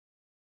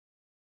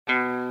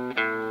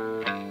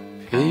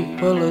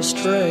People are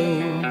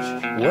strange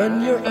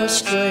when you're a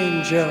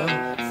stranger.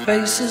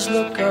 Faces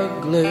look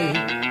ugly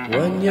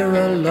when you're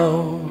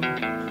alone.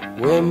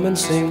 Women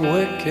seem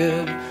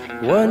wicked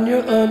when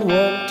you're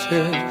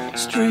unwanted.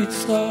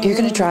 Streets are... You're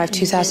gonna drive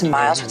 2,000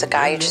 miles with a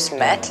guy you just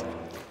met?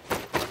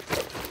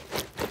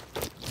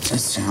 What's that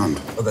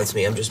sound? Oh, that's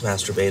me. I'm just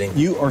masturbating.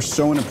 You are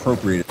so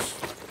inappropriate.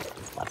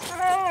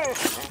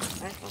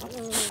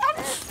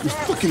 Your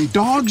fucking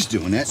dog's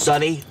doing it.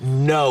 Sonny,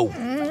 no.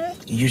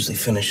 He usually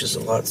finishes a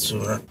lot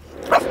sooner.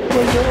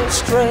 When you're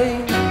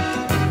strange,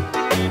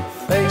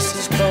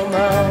 faces come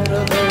out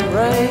of the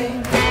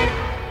rain.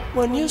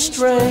 When you're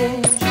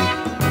strange,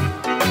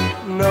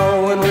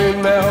 no one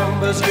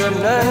remembers your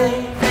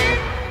name.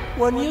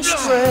 When you're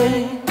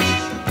strange,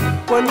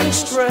 when you're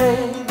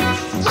strange,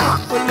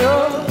 when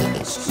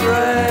you're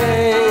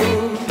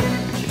strange.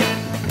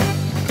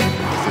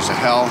 If there's a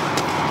hell,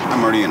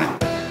 I'm already in it.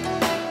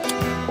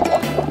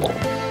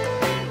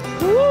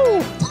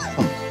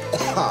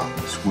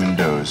 This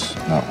window's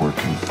not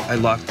working. I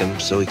locked him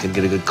so he could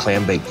get a good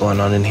clam bake going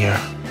on in here.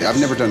 Yeah, I've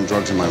never done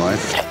drugs in my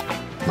life.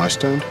 Am I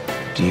stoned?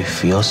 Do you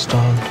feel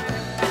stoned?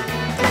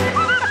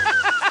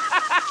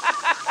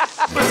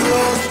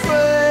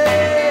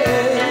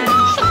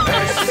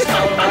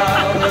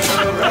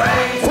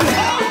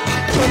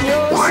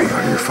 Why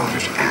are your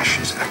father's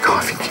ashes in a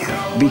coffee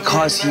can?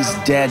 Because he's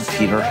dead,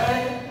 Peter.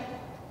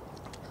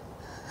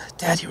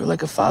 Dad, you were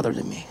like a father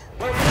to me.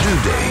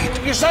 Due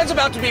date. Your son's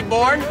about to be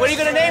born. What are you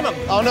gonna name him?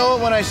 I'll know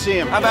it when I see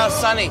him. How about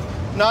Sonny?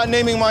 Not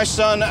naming my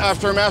son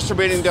after a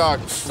masturbating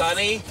dog.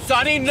 Sonny?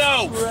 Sonny,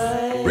 no!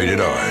 Rated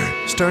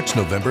R. Starts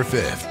November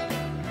 5th.